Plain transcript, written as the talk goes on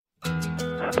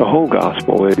the whole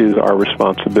gospel is our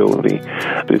responsibility.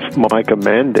 It's like a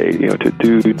mandate, to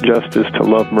do justice, to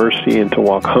love mercy, and to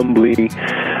walk humbly.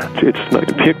 It's not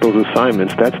to pick those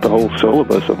assignments. That's the whole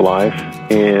syllabus of life,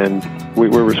 and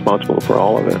we're responsible for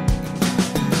all of it.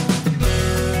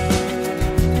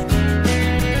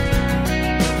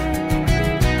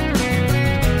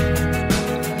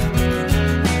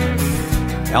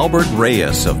 Albert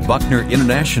Reyes of Buckner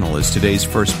International is today's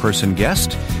first-person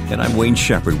guest, and I'm Wayne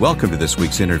Shepherd. Welcome to this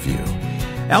week's interview.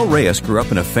 Al Reyes grew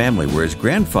up in a family where his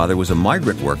grandfather was a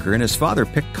migrant worker and his father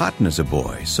picked cotton as a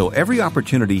boy, so every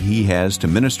opportunity he has to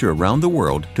minister around the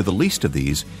world to the least of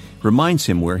these reminds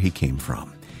him where he came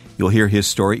from. You'll hear his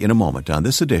story in a moment on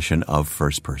this edition of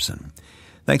First Person.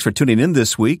 Thanks for tuning in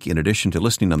this week. In addition to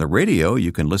listening on the radio,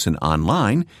 you can listen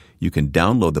online. You can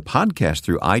download the podcast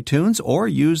through iTunes or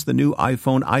use the new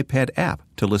iPhone, iPad app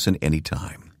to listen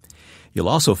anytime. You'll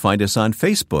also find us on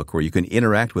Facebook, where you can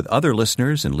interact with other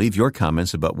listeners and leave your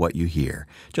comments about what you hear.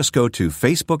 Just go to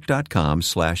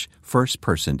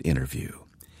facebook.com/firstpersoninterview.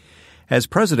 As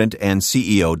president and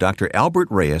CEO, Dr. Albert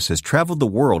Reyes has traveled the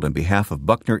world on behalf of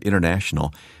Buckner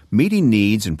International, meeting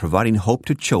needs and providing hope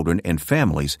to children and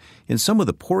families in some of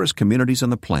the poorest communities on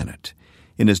the planet.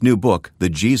 In his new book, The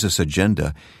Jesus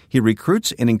Agenda, he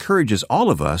recruits and encourages all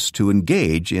of us to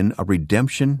engage in a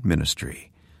redemption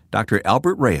ministry. Dr.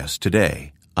 Albert Reyes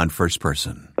today on First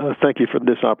Person. Thank you for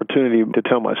this opportunity to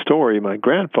tell my story. My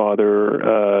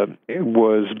grandfather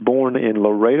was born in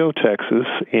Laredo, Texas,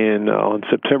 on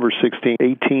September 16,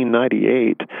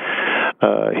 1898.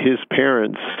 His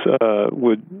parents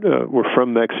were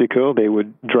from Mexico. They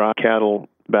would drive cattle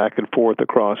back and forth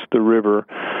across the river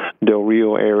Del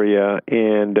Rio area,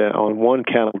 and on one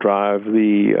cattle drive,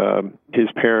 his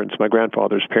parents, my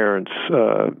grandfather's parents,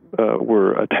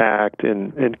 were attacked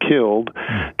and killed.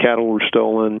 Cattle were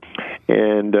stolen,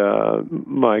 and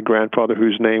my grandfather,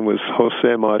 whose name was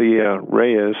Jose Maria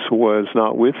Reyes, was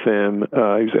not with them. He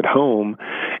was at home,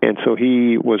 and so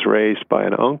he was raised by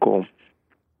an uncle.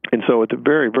 And so at a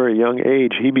very, very young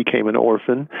age, he became an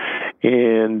orphan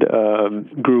and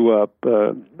grew up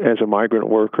as a migrant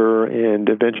worker, and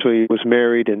eventually was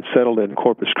married and settled in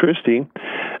Corpus Christi.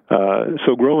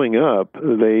 So growing up,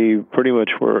 they pretty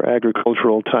much were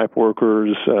agricultural-type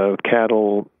workers,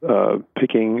 cattle,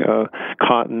 picking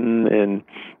cotton, and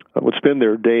would spend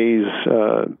their days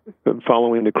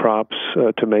following the crops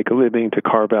to make a living, to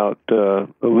carve out a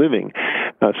living.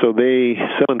 So they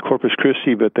settled in Corpus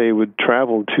Christi, but they would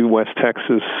travel to West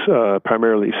Texas,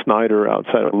 primarily Snyder,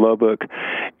 outside of Lubbock,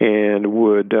 and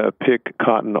would pick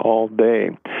cotton all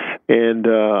day. And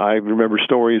I remember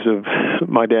stories of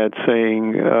my dad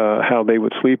saying how they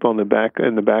would sleep in the back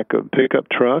of a pickup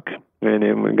truck. And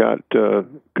then when it got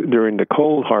during the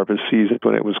cold harvest season,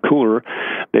 when it was cooler,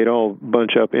 they'd all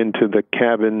bunch up into the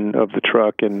cabin of the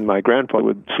truck, and my grandfather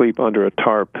would sleep under a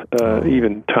tarp,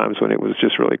 even times when it was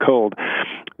just really cold.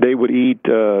 They would eat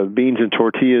beans and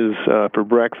tortillas for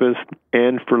breakfast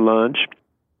and for lunch.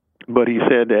 But he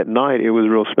said at night it was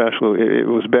real special. It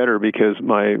was better because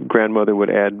my grandmother would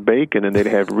add bacon, and they'd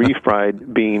have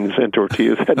refried beans and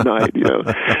tortillas at night.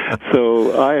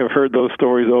 So I have heard those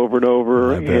stories over and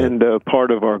over. And part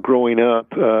of our growing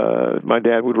up, my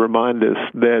dad would remind us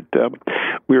that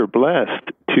we were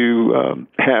blessed to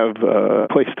have a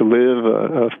place to live,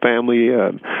 a family,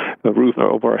 a roof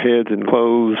over our heads, and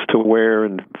clothes to wear,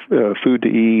 and food to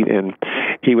eat. And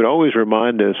he would always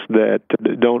remind us that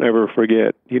don't ever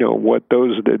forget, what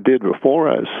those that did before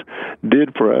us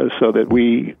did for us, so that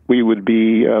we would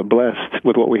be blessed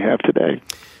with what we have today.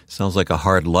 Sounds like a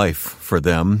hard life for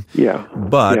them. Yeah.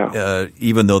 But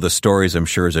even though the stories, I'm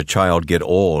sure, as a child get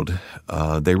old,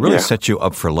 they really set you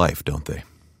up for life, don't they?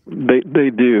 They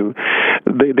do.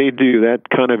 They do. That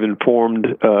kind of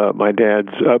informed my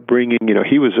dad's upbringing.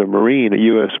 He was a Marine, a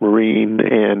U.S. Marine,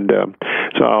 and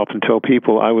so I often tell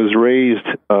people I was raised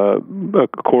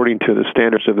according to the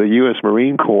standards of the U.S.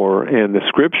 Marine Corps and the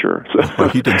Scripture. So,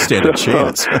 you didn't stand a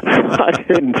chance. I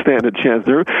didn't stand a chance.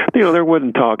 There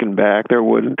wasn't talking back. There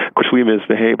wasn't. Of course, we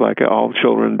misbehaved like all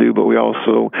children do, but we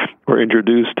also were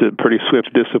introduced to pretty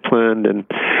swift discipline, and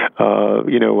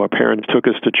our parents took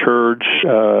us to church.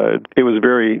 It was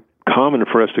very common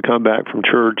for us to come back from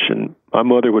church, and my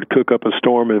mother would cook up a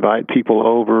storm and invite people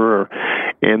over,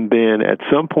 and then at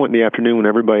some point in the afternoon when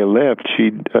everybody left,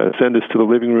 she'd send us to the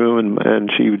living room,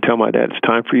 and she would tell my dad, "It's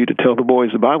time for you to tell the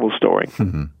boys the Bible story."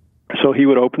 Mm-hmm. So he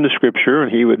would open the Scripture,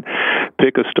 and he would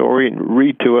pick a story and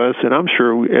read to us, and I'm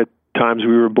sure at times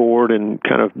we were bored and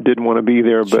kind of didn't want to be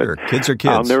there, but sure. Kids are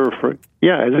kids. I'll never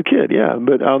as a kid,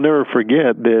 but I'll never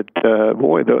forget that.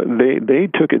 They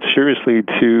took it seriously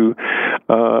to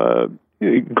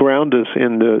ground us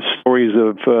in the stories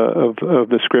of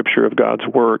the Scripture, of God's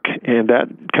work, and that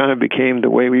kind of became the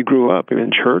way we grew up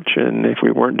in church. And if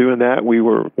we weren't doing that, we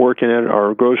were working at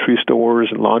our grocery stores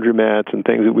and laundromats and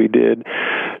things that we did.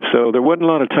 So there wasn't a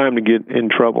lot of time to get in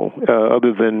trouble,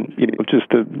 other than just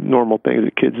the normal things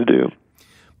that kids do.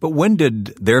 But when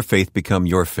did their faith become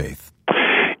your faith?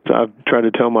 So I've tried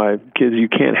to tell my kids, you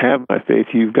can't have my faith,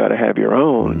 you've got to have your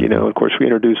own. Mm-hmm. Of course, we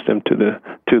introduced them to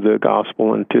the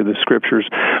gospel and to the Scriptures.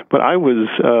 But I was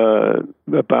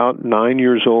about 9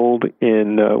 years old,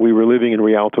 and we were living in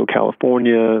Rialto,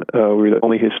 California. We were the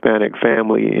only Hispanic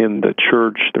family in the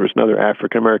church. There was another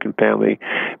African-American family.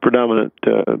 Predominant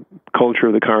culture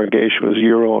of the congregation was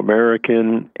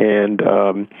Euro-American. And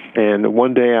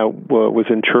one day I was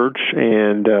in church,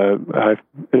 and I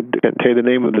can't tell you the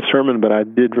name of the sermon, but I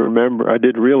did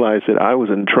realize that I was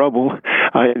in trouble.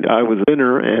 I was a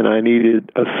sinner, and I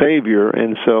needed a Savior.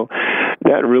 And so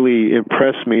that really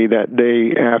impressed me. That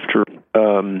day after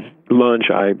lunch,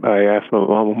 I asked my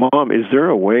Mom, is there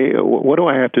a way, what do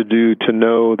I have to do to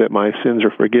know that my sins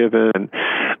are forgiven and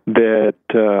that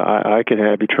I can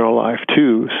have eternal life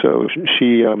too? So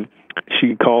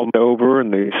she called me over,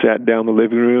 and they sat down in the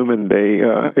living room, and they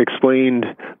explained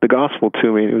the gospel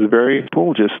to me. It was very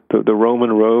simple, just the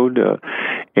Roman road,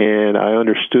 and I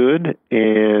understood,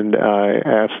 and I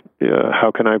asked,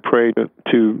 how can I pray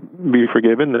to be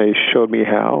forgiven? They showed me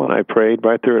how, and I prayed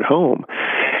right there at home.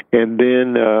 And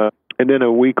then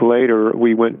a week later,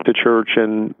 we went to church,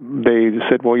 and they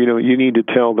said, well, you need to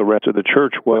tell the rest of the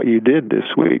church what you did this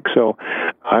week. So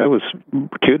I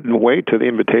couldn't wait till the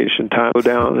invitation time to go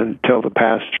down and tell the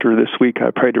pastor, this week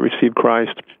I prayed to receive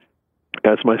Christ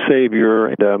as my Savior.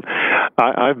 And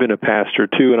I've been a pastor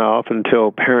too, and I often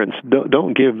tell parents,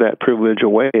 don't give that privilege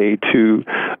away to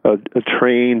a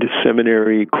trained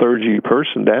seminary clergy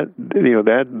person. That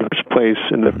first place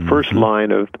in the first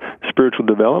line of spiritual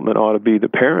development ought to be the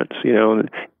parents, and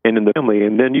in the family,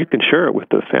 and then you can share it with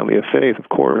the family of faith, of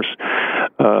course.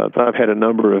 I've had a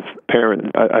number of parents.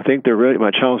 I think they're ready.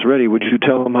 My child's ready. Would you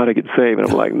tell them how to get saved? And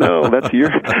I'm like, no, that's your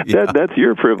that's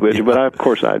your privilege. Yeah. But I've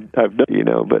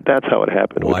done, but that's how it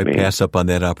happened with me. I pass up on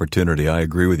that opportunity. I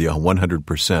agree with you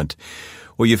 100%.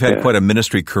 Well, you've had quite a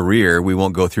ministry career. We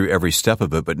won't go through every step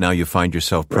of it, but now you find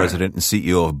yourself president and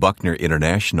CEO of Buckner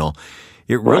International.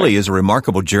 It really is a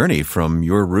remarkable journey from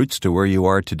your roots to where you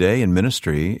are today in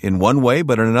ministry. In one way,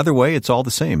 but in another way, it's all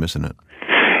the same, isn't it?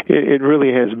 It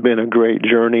really has been a great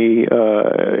journey.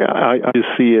 I just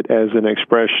see it as an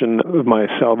expression of my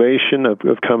salvation, of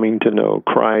coming to know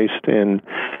Christ and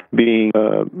being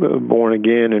born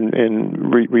again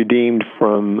and redeemed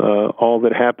from all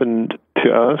that happened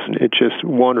to us. It's just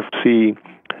wonderful to see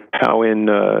how in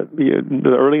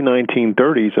the early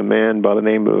 1930s, a man by the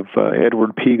name of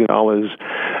Edward P. Gonzalez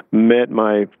met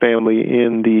my family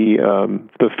in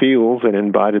the fields and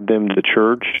invited them to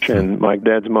church. And my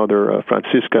dad's mother,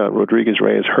 Francisca Rodriguez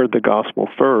Reyes, heard the gospel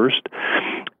first,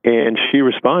 and she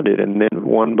responded. And then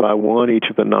one by one, each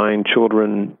of the 9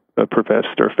 children professed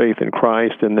their faith in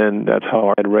Christ, and then that's how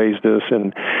I had raised us.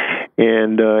 And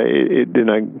then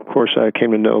of course I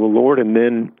came to know the Lord. And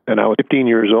I was 15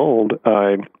 years old.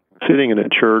 I sitting in a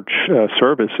church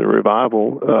service, a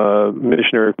revival,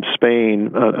 missionary from Spain,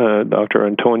 Dr.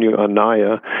 Antonio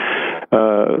Anaya,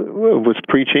 was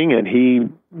preaching, and he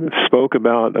spoke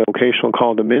about a vocational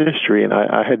call to ministry. And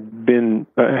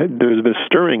there's been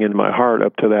stirring in my heart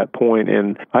up to that point.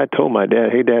 And I told my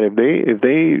dad, hey, Dad, if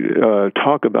they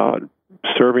talk about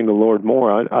serving the Lord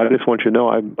more, I just want you to know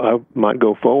I might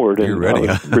go forward. You're ready.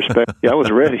 I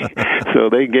was ready. So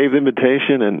they gave the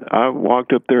invitation, and I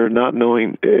walked up there not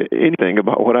knowing anything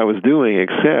about what I was doing,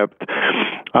 except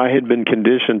I had been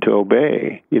conditioned to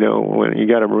obey. When you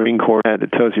got a Marine Corps hat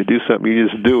that tells you to do something, you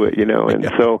just do it,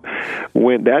 And so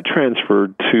when that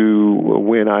transferred to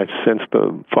when I sensed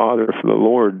the Father for the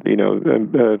Lord,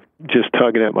 just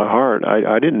tugging at my heart,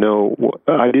 I didn't know,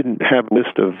 I didn't have a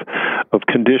list of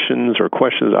conditions or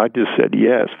questions. I just said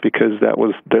yes, because that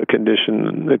was the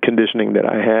conditioning that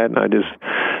I had, and I just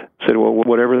said, well,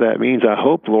 whatever that means, I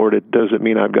hope, Lord, it doesn't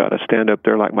mean I've got to stand up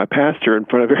there like my pastor in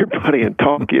front of everybody and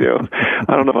talk,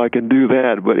 I don't know if I can do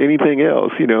that, but anything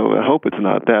else, I hope it's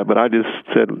not that. But I just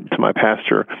said to my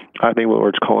pastor, I think the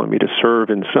Lord's calling me to serve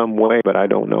in some way, but I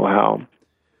don't know how.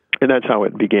 And that's how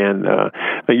it began.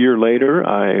 A year later,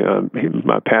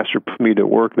 my pastor put me to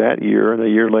work that year, and a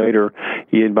year later,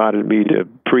 he invited me to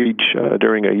preach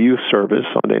during a youth service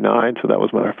Sunday night, so that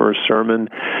was my first sermon.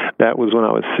 That was when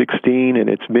I was 16, and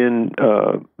it's been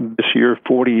this year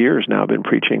 40 years now I've been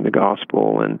preaching the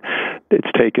gospel, and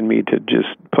it's taken me to just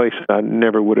places I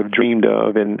never would have dreamed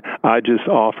of, and I just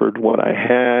offered what I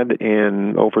had,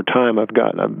 and over time I've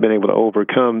been able to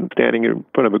overcome standing in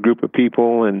front of a group of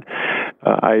people, and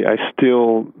I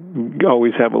still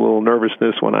always have a little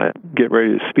nervousness when I get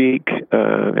ready to speak,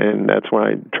 and that's when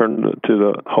I turn to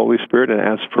the Holy Spirit and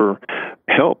ask for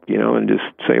help, and just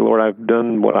say, Lord, I've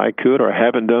done what I could, or I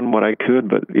haven't done what I could,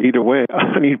 but either way,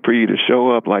 I need for you to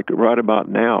show up like right about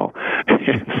now.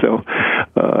 And so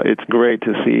it's great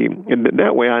to see. And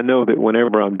that way I know that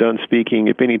whenever I'm done speaking,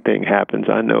 if anything happens,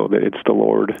 I know that it's the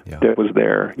Lord that was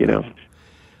there,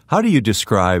 How do you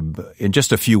describe, in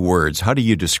just a few words, how do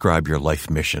you describe your life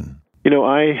mission?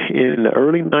 In the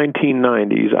early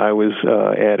 1990s, I was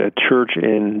at a church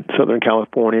in Southern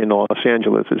California in Los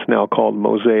Angeles. It's now called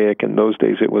Mosaic. In those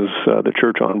days, it was the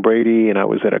church on Brady, and I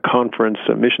was at a conference,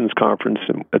 a missions conference,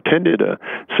 and attended a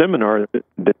seminar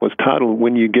that was titled,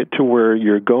 When You Get to Where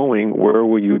You're Going, Where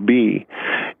Will You Be?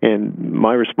 And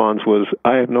my response was,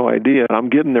 I have no idea. I'm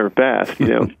getting there fast,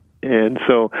 And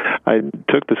so I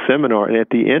took the seminar, and at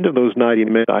the end of those 90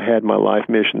 minutes, I had my life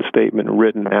mission statement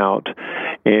written out,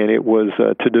 and it was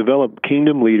to develop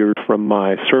kingdom leaders from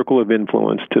my circle of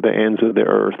influence to the ends of the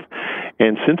earth.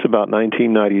 And since about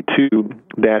 1992,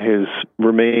 that has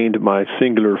remained my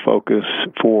singular focus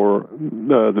for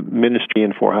the ministry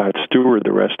and for how I steward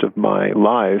the rest of my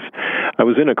life. I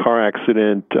was in a car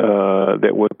accident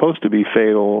that was supposed to be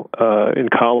fatal in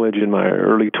college in my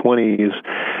early 20s,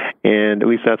 and at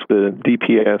least that's the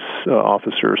DPS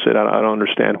officer said, I don't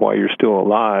understand why you're still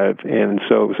alive. And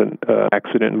so it was an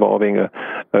accident involving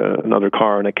another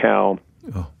car and a cow.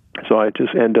 Oh. So I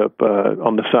just end up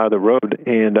on the side of the road.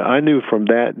 And I knew from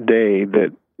that day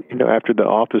that, after the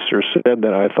officer said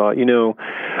that, I thought,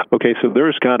 okay, so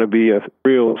there's got to be a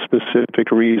real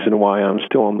specific reason why I'm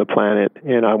still on the planet,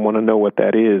 and I want to know what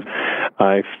that is.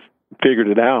 I figured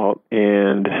it out,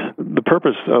 and the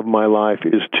purpose of my life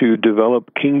is to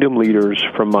develop kingdom leaders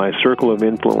from my circle of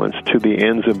influence to the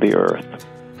ends of the earth.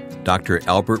 Dr.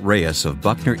 Albert Reyes of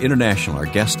Buckner International, our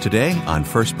guest today on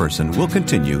First Person. We'll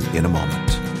continue in a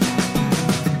moment.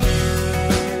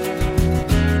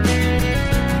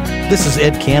 This is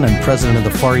Ed Cannon, president of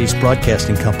the Far East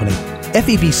Broadcasting Company.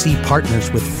 FEBC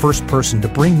partners with First Person to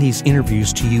bring these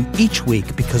interviews to you each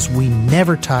week because we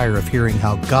never tire of hearing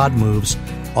how God moves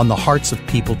on the hearts of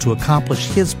people to accomplish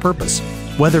His purpose.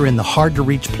 Whether in the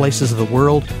hard-to-reach places of the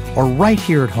world or right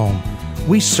here at home,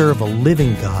 we serve a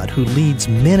living God who leads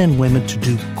men and women to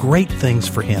do great things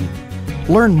for Him.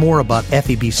 Learn more about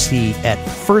FEBC at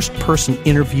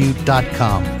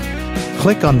firstpersoninterview.com.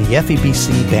 Click on the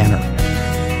FEBC banner.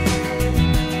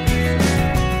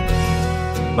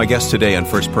 My guest today on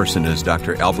First Person is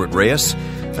Dr. Albert Reyes,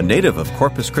 a native of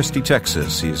Corpus Christi,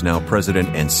 Texas. He is now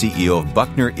president and CEO of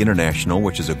Buckner International,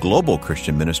 which is a global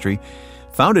Christian ministry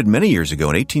founded many years ago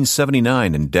in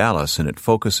 1879 in Dallas, and it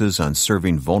focuses on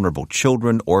serving vulnerable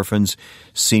children, orphans,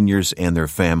 seniors, and their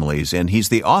families. And he's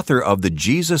the author of The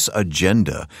Jesus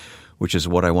Agenda, which is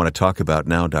what I want to talk about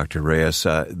now, Dr. Reyes.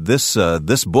 This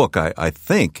book, I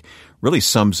think, really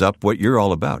sums up what you're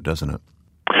all about, doesn't it?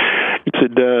 Yes,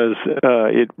 it does.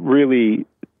 It really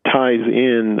ties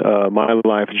in my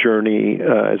life journey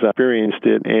as I experienced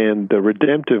it and the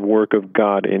redemptive work of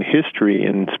God in history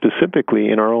and specifically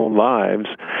in our own lives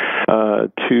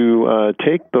to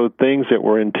take those things that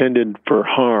were intended for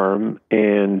harm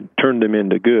and turn them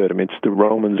into good. I mean, it's the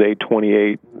Romans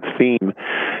 8:28 theme,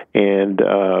 and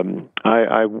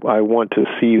I want to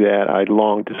see that. I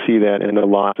long to see that in the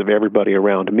lives of everybody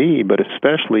around me, but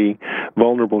especially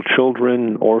vulnerable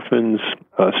children, orphans,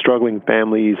 struggling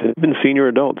families, and even senior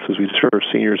adults, as we serve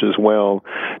seniors as well,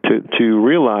 to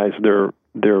realize their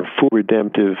full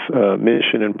redemptive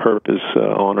mission and purpose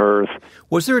on earth.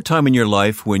 Was there a time in your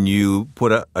life when you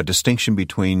put a distinction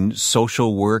between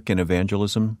social work and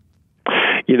evangelism?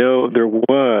 There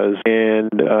was, and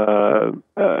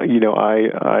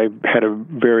I had a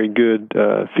very good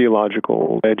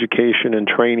theological education and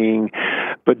training,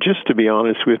 but just to be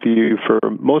honest with you, for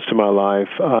most of my life,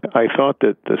 I thought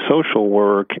that the social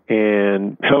work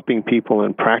and helping people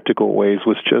in practical ways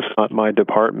was just not my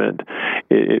department.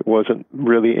 It wasn't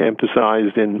really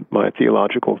emphasized in my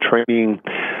theological training.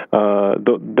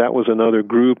 That was another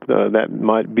group that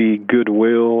might be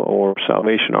Goodwill or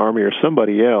Salvation Army or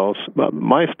somebody else. But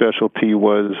my specialty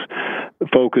was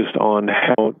focused on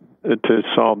how to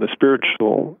solve the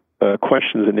spiritual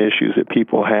questions and issues that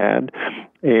people had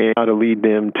and how to lead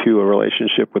them to a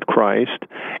relationship with Christ.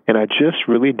 And I just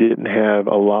really didn't have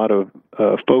a lot of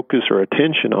focus or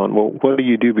attention on, well, what do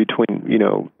you do between,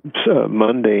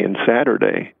 Monday and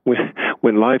Saturday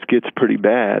when life gets pretty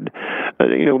bad?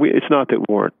 It's not that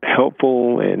we weren't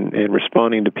helpful and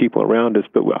responding to people around us,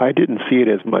 but I didn't see it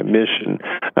as my mission.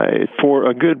 For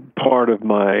a good part of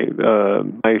my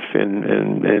life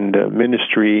and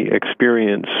ministry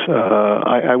experience,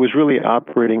 I was really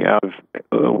operating out of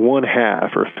one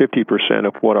half or 50%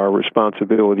 of what our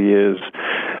responsibility is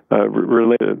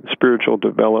related to spiritual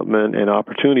development and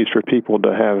opportunities for people to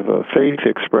have a faith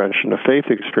expression, a faith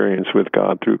experience with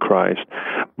God through Christ.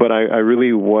 But I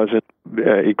really wasn't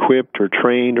equipped or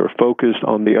trained or focused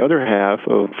on the other half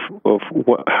of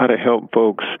how to help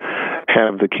folks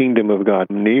have the kingdom of God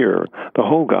near. The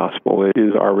whole gospel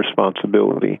is our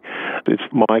responsibility. It's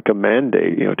like a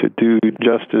mandate, to do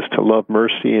justice, to love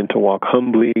mercy, and to walk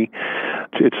humbly.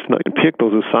 It's not pick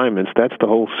those assignments. That's the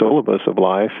whole syllabus of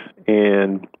life,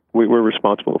 and we're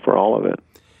responsible for all of it.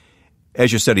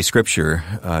 As you study Scripture,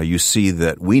 you see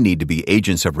that we need to be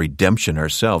agents of redemption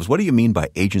ourselves. What do you mean by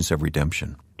agents of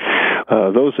redemption?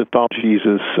 Those that follow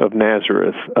Jesus of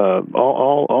Nazareth,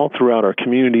 all throughout our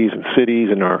communities and cities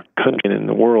and our country and in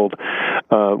the world,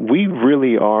 we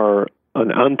really are an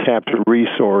untapped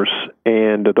resource,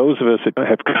 and those of us that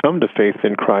have come to faith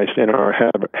in Christ and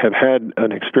have had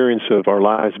an experience of our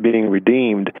lives being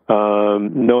redeemed,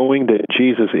 knowing that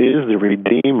Jesus is the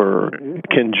Redeemer,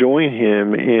 can join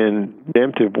Him in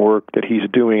redemptive work that He's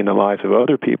doing in the lives of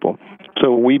other people.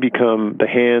 So we become the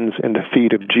hands and the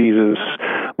feet of Jesus.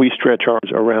 We stretch our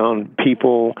arms around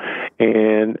people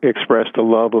and express the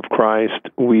love of Christ.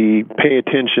 We pay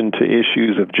attention to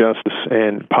issues of justice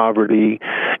and poverty,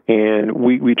 and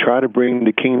we try to bring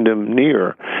the kingdom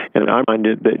near. And I'm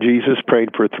reminded that Jesus prayed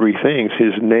for three things: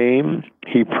 His name,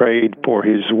 He prayed for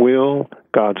His will,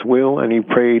 God's will, and He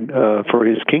prayed for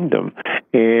His kingdom.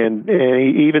 And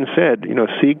He even said,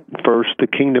 seek first the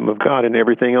kingdom of God, and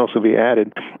everything else will be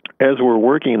added. As we're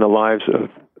working in the lives of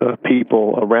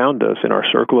people around us in our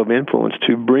circle of influence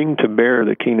to bring to bear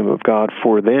the kingdom of God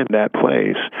for them, that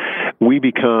place, we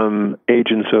become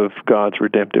agents of God's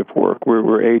redemptive work.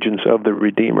 We're agents of the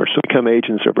Redeemer, so we become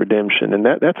agents of redemption. And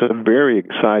that's a very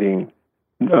exciting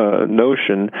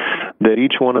notion that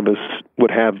each one of us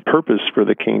would have purpose for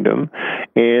the kingdom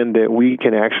and that we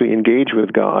can actually engage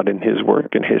with God in His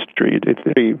work and history. It's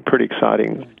a pretty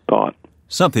exciting thought.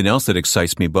 Something else that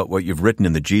excites me about what you've written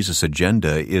in the Jesus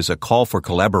Agenda is a call for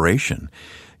collaboration.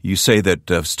 You say that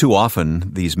too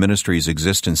often these ministries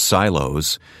exist in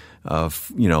silos,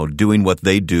 doing what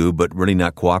they do, but really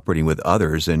not cooperating with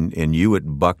others. And you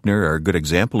at Buckner are a good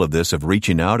example of this, of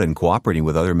reaching out and cooperating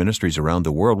with other ministries around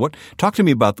the world. Talk to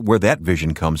me about where that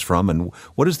vision comes from, and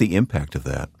what is the impact of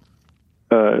that?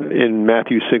 In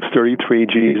Matthew 6:33,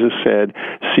 Jesus said,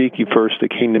 "Seek ye first the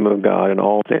kingdom of God, and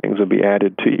all things will be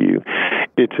added to you."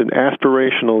 It's an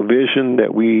aspirational vision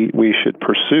that we should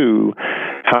pursue.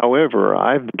 However,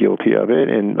 I've been guilty of it,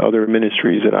 and other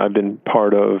ministries that I've been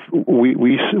part of,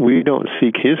 we don't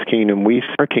seek His kingdom, we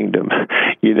seek our kingdom.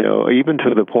 Even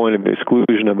to the point of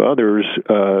exclusion of others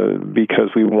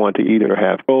because we want to either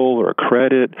have goal or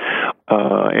credit.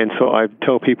 And so I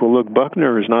tell people, look,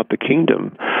 Buckner is not the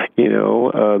kingdom.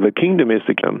 The kingdom is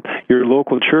the kingdom. Your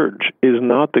local church is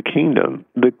not the kingdom.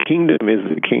 The kingdom is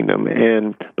the kingdom.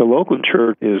 And the local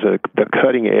church is the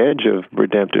cutting edge of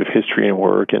redemptive history and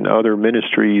work, and other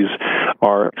ministries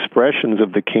are expressions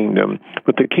of the kingdom.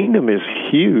 But the kingdom is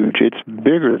huge. It's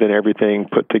bigger than everything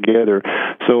put together.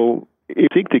 So if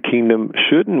we seek the kingdom,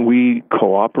 shouldn't we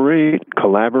cooperate,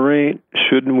 collaborate?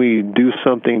 Shouldn't we do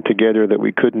something together that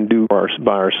we couldn't do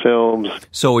by ourselves?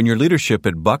 So in your leadership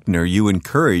at Buckner, you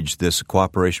encourage this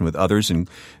cooperation with others. And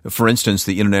for instance,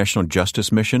 the International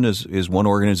Justice Mission is one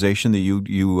organization that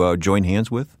you join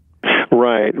hands with?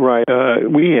 Right.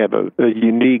 We have a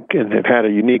unique and have had a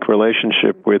unique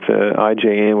relationship with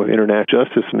IJM, with International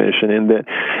Justice Mission, in that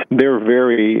they're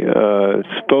very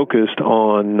focused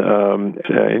on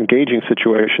engaging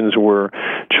situations where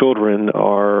children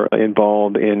are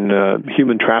involved in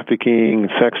human trafficking,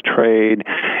 sex trade,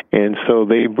 and so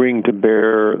they bring to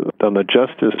bear on the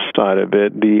justice side of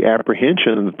it the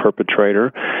apprehension of the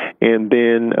perpetrator, and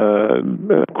then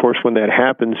of course when that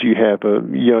happens, you have a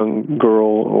young girl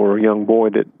or a young boy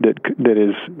that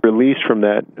is released from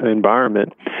that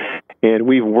environment. And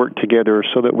we've worked together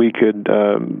so that we could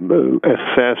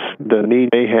assess the need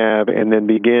they have and then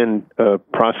begin a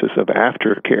process of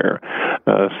aftercare.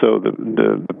 So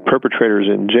the perpetrator's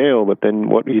in jail, but then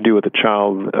what do you do with the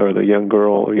child or the young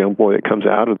girl or young boy that comes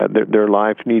out of that? Their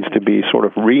life needs to be sort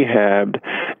of rehabbed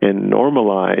and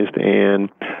normalized, and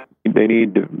they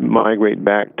need to migrate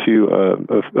back to a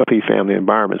healthy family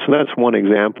environment. So that's one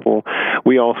example.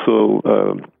 We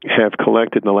also have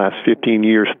collected in the last 15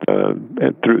 years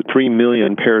through 3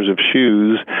 million pairs of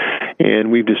shoes,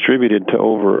 and we've distributed to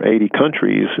over 80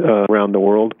 countries around the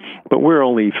world. But we're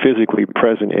only physically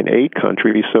present in 8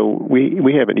 countries, so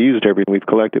we haven't used everything we've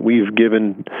collected. We've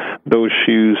given those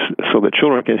shoes so that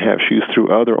children can have shoes through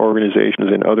other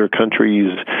organizations in other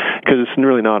countries, because it's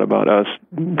really not about us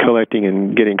collecting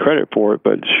and getting credit for it,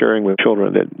 but sharing with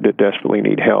children that desperately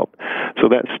need help. So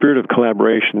that spirit of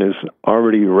collaboration is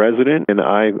already resident, and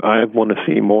I want to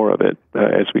see more of it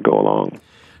as we go along.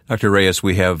 Dr. Reyes,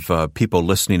 we have people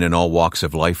listening in all walks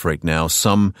of life right now.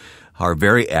 Some are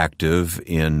very active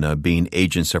in being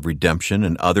agents of redemption,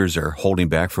 and others are holding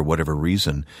back for whatever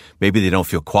reason. Maybe they don't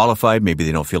feel qualified. Maybe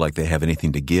they don't feel like they have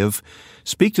anything to give.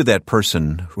 Speak to that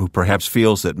person who perhaps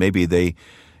feels that maybe they,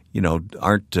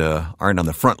 aren't on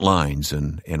the front lines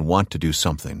and want to do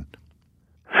something.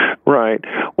 Right.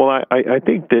 Well, I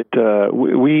think that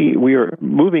we are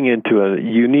moving into a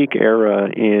unique era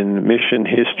in mission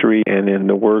history and in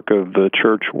the work of the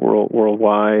church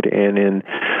worldwide, and in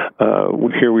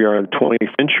here we are in the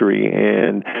 20th century.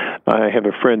 And I have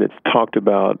a friend that's talked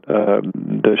about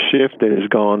the shift that has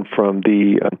gone from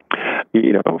the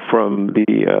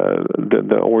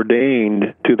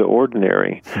ordained to the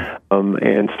ordinary,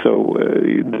 and so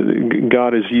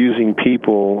God is using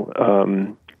people.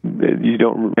 You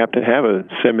don't have to have a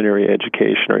seminary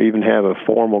education or even have a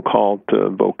formal call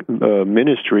to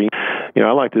ministry.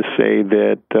 I like to say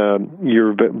that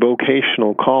your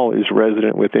vocational call is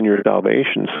resident within your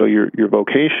salvation. So your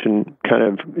vocation kind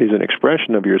of is an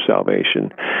expression of your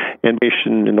salvation. And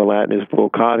vocation in the Latin is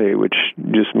vocare, which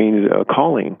just means a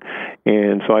calling.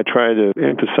 And so I try to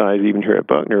emphasize, even here at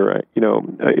Buckner,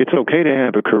 it's okay to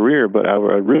have a career, but I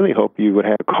really hope you would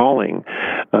have a calling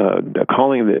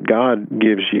that God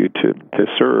gives you to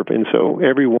serve. And so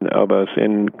every one of us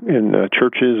in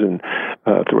churches and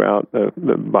throughout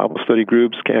the Bible study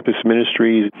groups, campus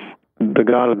ministries, the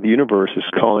God of the universe is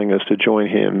calling us to join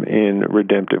Him in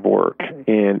redemptive work.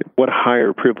 And what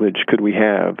higher privilege could we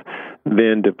have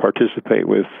than to participate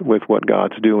with what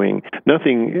God's doing?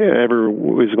 Nothing ever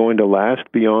is going to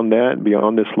last beyond that,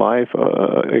 beyond this life,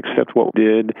 except what we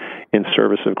did in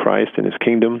service of Christ and His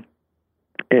kingdom.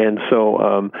 And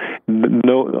so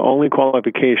the only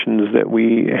qualifications that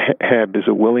we have is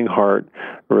a willing heart,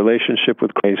 a relationship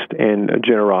with Christ, and a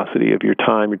generosity of your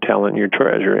time, your talent, and your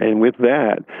treasure. And with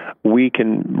that, we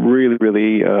can really,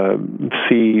 really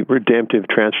see redemptive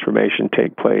transformation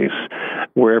take place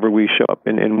wherever we show up.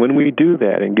 And when we do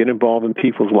that and get involved in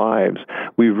people's lives,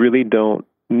 we really don't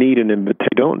need an invitation.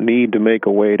 Don't need to make a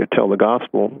way to tell the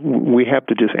gospel. We have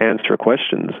to just answer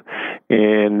questions,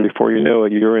 and before you know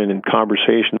it, you're in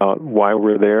conversation about why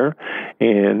we're there.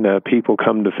 And people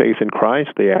come to faith in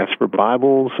Christ. They ask for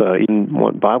Bibles, even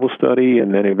want Bible study,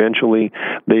 and then eventually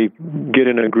they get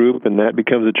in a group, and that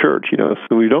becomes a church.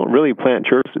 So we don't really plant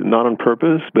churches, not on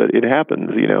purpose, but it happens.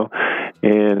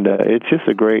 And it's just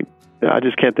a great. I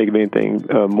just can't think of anything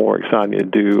more exciting to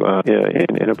do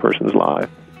in a person's life.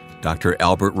 Dr.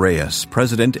 Albert Reyes,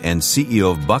 President and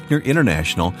CEO of Buckner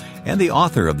International and the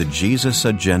author of The Jesus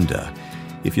Agenda.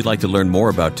 If you'd like to learn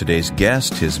more about today's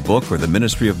guest, his book, or the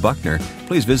ministry of Buckner,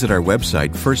 please visit our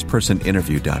website,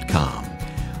 firstpersoninterview.com.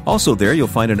 Also there, you'll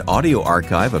find an audio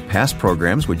archive of past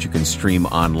programs which you can stream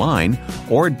online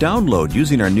or download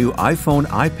using our new iPhone,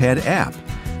 iPad app.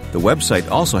 The website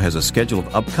also has a schedule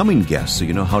of upcoming guests so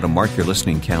you know how to mark your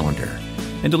listening calendar.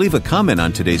 And to leave a comment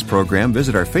on today's program,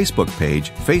 visit our Facebook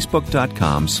page,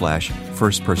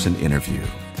 facebook.com/firstpersoninterview.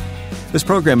 This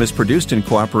program is produced in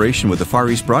cooperation with the Far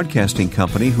East Broadcasting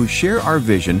Company, who share our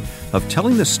vision of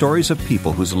telling the stories of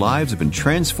people whose lives have been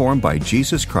transformed by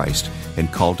Jesus Christ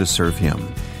and called to serve Him.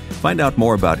 Find out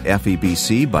more about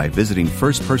FEBC by visiting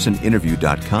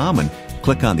firstpersoninterview.com and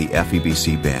click on the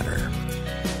FEBC banner.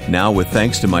 Now, with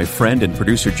thanks to my friend and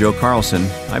producer Joe Carlson,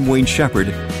 I'm Wayne Shepherd,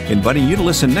 inviting you to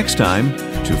listen next time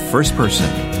to First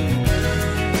Person.